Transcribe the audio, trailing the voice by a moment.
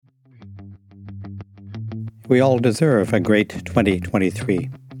We all deserve a great 2023.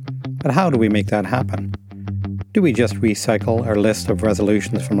 But how do we make that happen? Do we just recycle our list of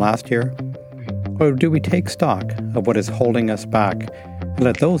resolutions from last year? Or do we take stock of what is holding us back and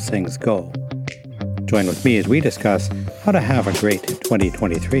let those things go? Join with me as we discuss how to have a great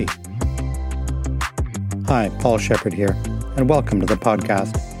 2023. Hi, Paul Shepherd here, and welcome to the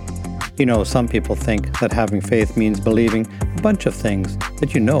podcast. You know, some people think that having faith means believing a bunch of things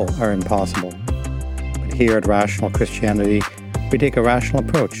that you know are impossible. But here at Rational Christianity, we take a rational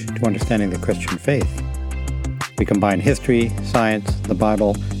approach to understanding the Christian faith. We combine history, science, the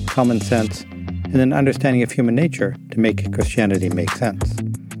Bible, common sense, and an understanding of human nature to make Christianity make sense.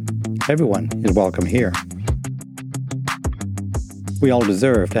 Everyone is welcome here. We all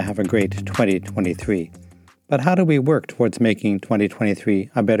deserve to have a great 2023. But how do we work towards making 2023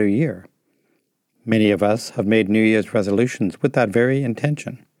 a better year? Many of us have made New Year's resolutions with that very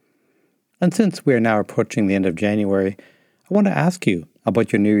intention. And since we are now approaching the end of January, I want to ask you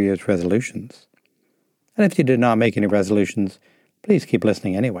about your New Year's resolutions. And if you did not make any resolutions, please keep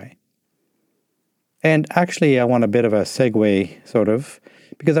listening anyway. And actually, I want a bit of a segue,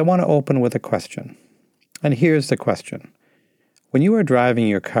 because I want to open with a question. And here's the question. When you are driving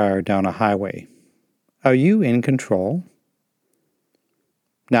your car down a highway, are you in control?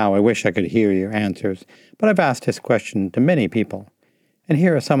 Now, I wish I could hear your answers, but I've asked this question to many people, and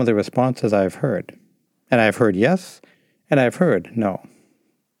here are some of the responses I've heard. And I've heard yes, and I've heard no.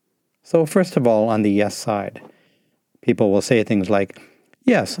 So first of all, on the yes side, people will say things like,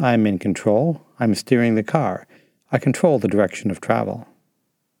 yes, I'm in control. I'm steering the car. I control the direction of travel.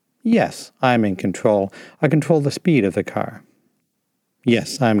 Yes, I'm in control. I control the speed of the car.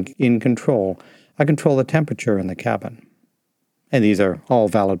 Yes, I'm in control. I control the temperature in the cabin. And these are all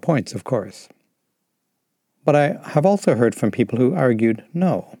valid points, of course. But I have also heard from people who argued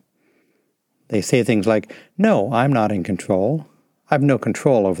no. They say things like, no, I'm not in control. I have no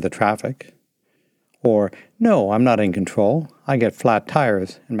control over the traffic. Or, no, I'm not in control. I get flat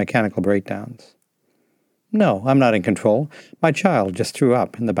tires and mechanical breakdowns. No, I'm not in control. My child just threw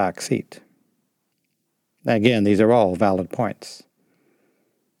up in the back seat. Again, these are all valid points.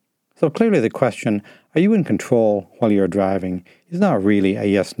 So clearly the question, are you in control while you're driving, is not really a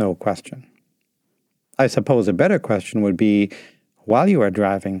yes-no question. I suppose a better question would be, while you are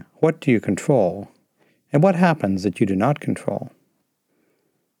driving, what do you control? And what happens that you do not control?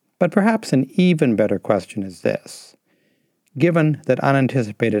 But perhaps an even better question is this. Given that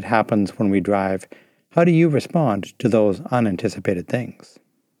unanticipated happens when we drive, how do you respond to those unanticipated things?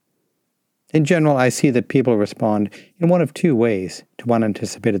 In general, I see that people respond in one of two ways to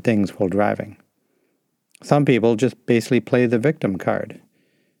unanticipated things while driving. Some people just basically play the victim card.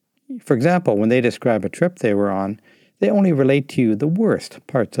 For example, when they describe a trip they were on, they only relate to you the worst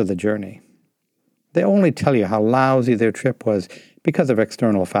parts of the journey. They only tell you how lousy their trip was because of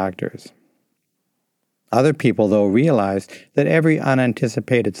external factors. Other people, though, realize that every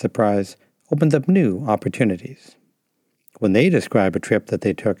unanticipated surprise opens up new opportunities. When they describe a trip that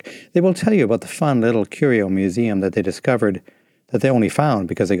they took, they will tell you about the fun little curio museum that they discovered that they only found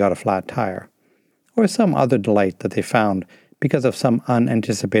because they got a flat tire, or some other delight that they found because of some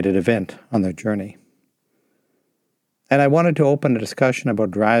unanticipated event on their journey. And I wanted to open a discussion about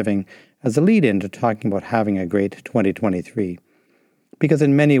driving as a lead-in to talking about having a great 2023, because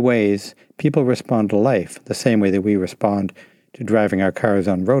in many ways, people respond to life the same way that we respond to driving our cars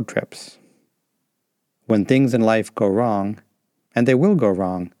on road trips. When things in life go wrong, and they will go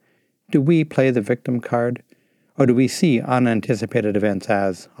wrong, do we play the victim card, or do we see unanticipated events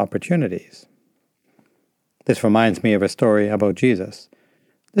as opportunities? This reminds me of a story about Jesus.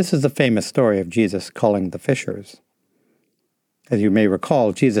 This is the famous story of Jesus calling the fishers. As you may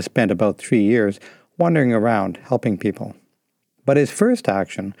recall, Jesus spent about 3 years wandering around helping people. But his first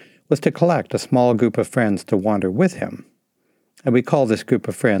action was to collect a small group of friends to wander with him. And we call this group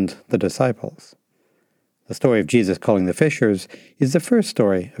of friends the disciples. The story of Jesus calling the fishers is the first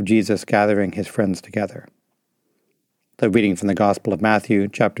story of Jesus gathering his friends together. The reading from the Gospel of Matthew,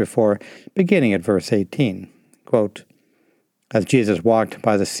 chapter 4, beginning at verse 18. Quote, As Jesus walked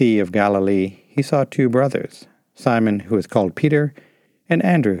by the Sea of Galilee, he saw 2 brothers, Simon, who is called Peter, and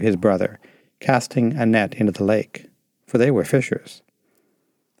Andrew, his brother, casting a net into the lake, for they were fishers.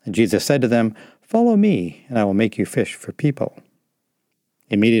 And Jesus said to them, Follow me, and I will make you fish for people.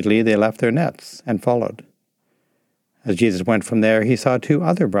 Immediately they left their nets and followed. As Jesus went from there, he saw 2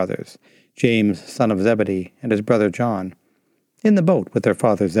 other brothers, James, son of Zebedee, and his brother John, in the boat with their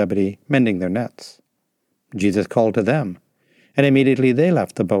father Zebedee, mending their nets. Jesus called to them, and immediately they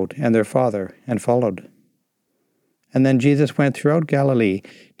left the boat and their father and followed. And then Jesus went throughout Galilee,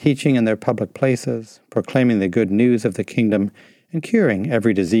 teaching in their public places, proclaiming the good news of the kingdom, and curing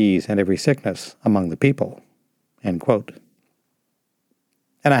every disease and every sickness among the people." End quote.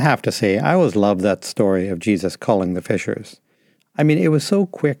 And I have to say, I always loved that story of Jesus calling the fishers. I mean, it was so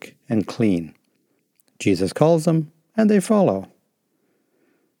quick and clean. Jesus calls them, and they follow.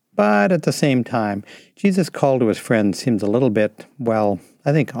 But at the same time, Jesus' call to his friends seems a little bit, well,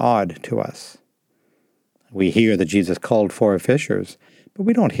 I think odd to us. We hear that Jesus called 4 fishers, but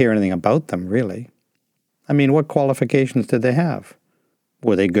we don't hear anything about them, really. I mean, what qualifications did they have?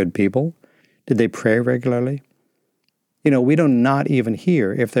 Were they good people? Did they pray regularly? We do not even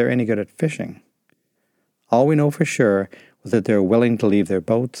hear if they're any good at fishing. All we know for sure was that they were willing to leave their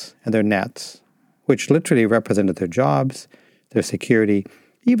boats and their nets, which literally represented their jobs, their security,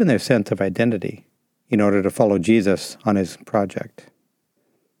 even their sense of identity, in order to follow Jesus on his project.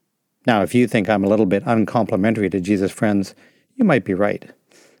 Now, if you think I'm a little bit uncomplimentary to Jesus' friends, you might be right.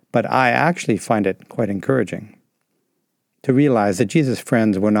 But I actually find it quite encouraging to realize that Jesus'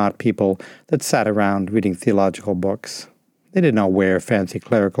 friends were not people that sat around reading theological books. They did not wear fancy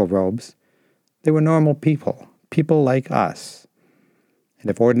clerical robes. They were normal people, people like us. And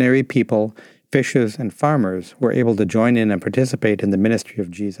if ordinary people, fishers and farmers, were able to join in and participate in the ministry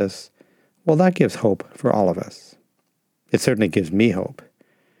of Jesus, well, that gives hope for all of us. It certainly gives me hope.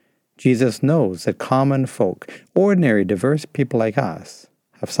 Jesus knows that common folk, ordinary, diverse people like us,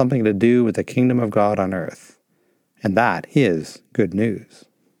 have something to do with the kingdom of God on earth. And that is good news.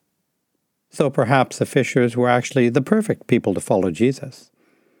 So perhaps the fishers were actually the perfect people to follow Jesus.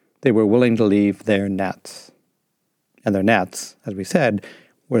 They were willing to leave their nets. And their nets, as we said,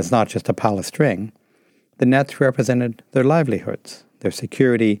 was not just a pile of string. The nets represented their livelihoods, their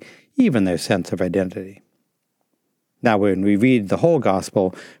security, even their sense of identity. Now, when we read the whole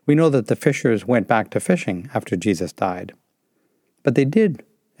gospel, we know that the fishers went back to fishing after Jesus died. But they did,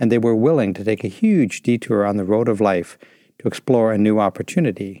 and they were willing to take a huge detour on the road of life to explore a new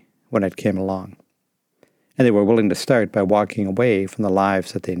opportunity when it came along. And they were willing to start by walking away from the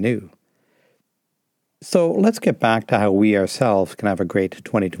lives that they knew. So let's get back to how we ourselves can have a great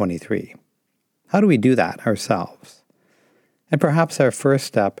 2023. How do we do that ourselves? And perhaps our first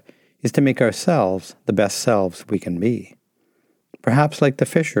step is to make ourselves the best selves we can be. Perhaps like the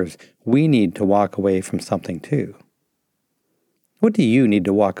fishers, we need to walk away from something too. What do you need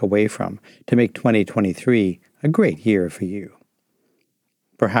to walk away from to make 2023 a great year for you?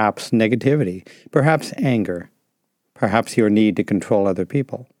 Perhaps negativity, perhaps anger, perhaps your need to control other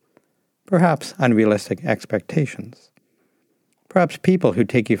people, perhaps unrealistic expectations, perhaps people who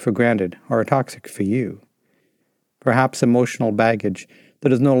take you for granted or are toxic for you, perhaps emotional baggage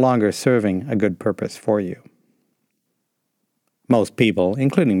that is no longer serving a good purpose for you. Most people,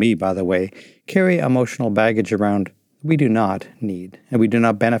 including me by the way, carry emotional baggage around we do not need and we do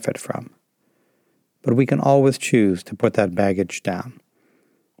not benefit from. But we can always choose to put that baggage down.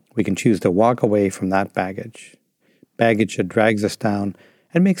 We can choose to walk away from that baggage that drags us down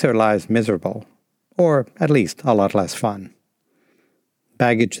and makes our lives miserable, or at least a lot less fun.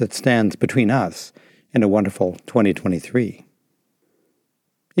 Baggage that stands between us and a wonderful 2023.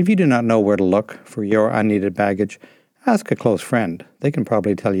 If you do not know where to look for your unneeded baggage, ask a close friend. They can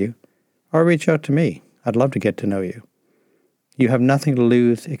probably tell you. Or reach out to me. I'd love to get to know you. You have nothing to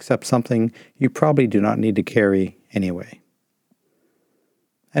lose except something you probably do not need to carry anyway.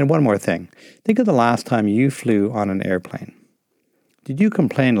 And one more thing. Think of the last time you flew on an airplane. Did you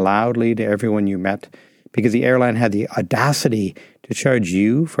complain loudly to everyone you met because the airline had the audacity to charge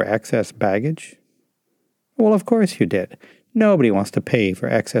you for excess baggage? Well, of course you did. Nobody wants to pay for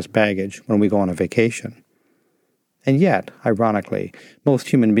excess baggage when we go on a vacation. And yet, ironically, most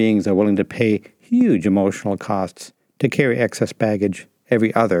human beings are willing to pay huge emotional costs to carry excess baggage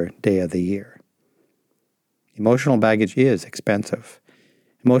every other day of the year. Emotional baggage is expensive.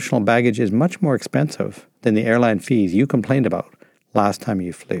 Emotional baggage is much more expensive than the airline fees you complained about last time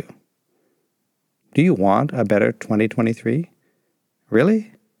you flew. Do you want a better 2023?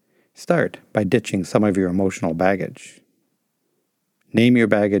 Really? Start by ditching some of your emotional baggage. Name your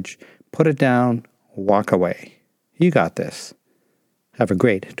baggage, put it down, walk away. You got this. Have a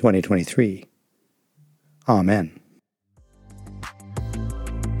great 2023. Amen.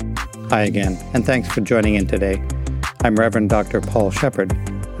 Hi again, and thanks for joining in today. I'm Reverend Dr. Paul Shepherd,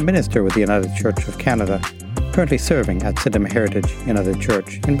 a minister with the United Church of Canada, currently serving at Sydenham Heritage United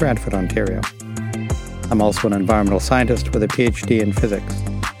Church in Brantford, Ontario. I'm also an environmental scientist with a PhD in physics.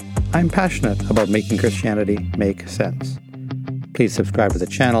 I'm passionate about making Christianity make sense. Please subscribe to the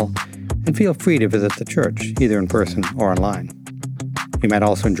channel and feel free to visit the church, either in person or online. You might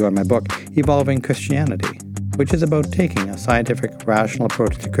also enjoy my book, Evolving Christianity, which is about taking a scientific, rational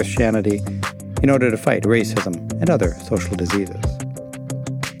approach to Christianity in order to fight racism and other social diseases.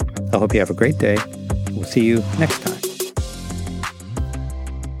 I hope you have a great day. We'll see you next time.